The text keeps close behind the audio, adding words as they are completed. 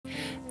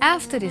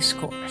After this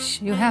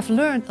course, you have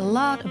learned a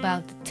lot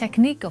about the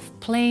technique of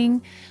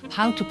playing,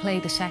 how to play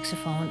the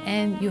saxophone,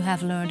 and you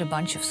have learned a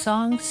bunch of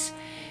songs.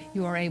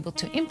 You are able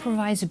to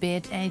improvise a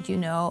bit and you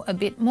know a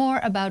bit more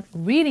about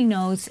reading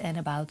notes and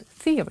about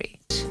theory.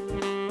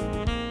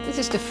 This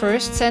is the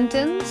first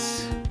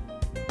sentence.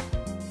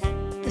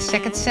 The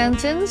second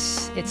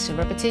sentence, it's a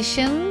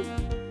repetition.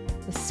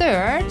 The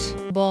third,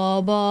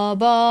 ba ba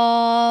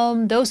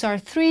ba, those are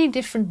three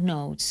different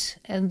notes,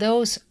 and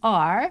those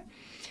are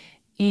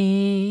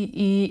E,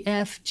 E,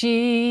 F,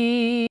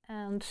 G,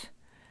 and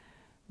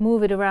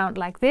move it around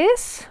like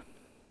this.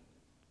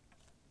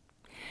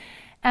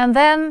 And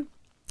then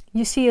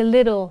you see a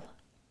little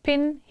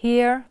pin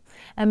here,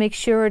 and make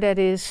sure that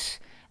is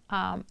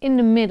in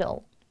the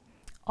middle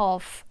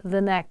of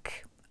the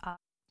neck.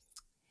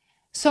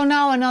 So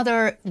now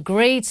another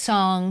great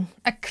song,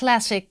 a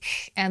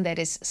classic, and that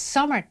is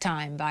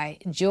Summertime by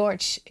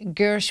George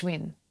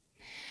Gershwin.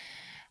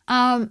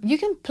 You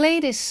can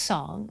play this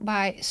song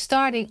by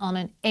starting on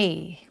an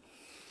A.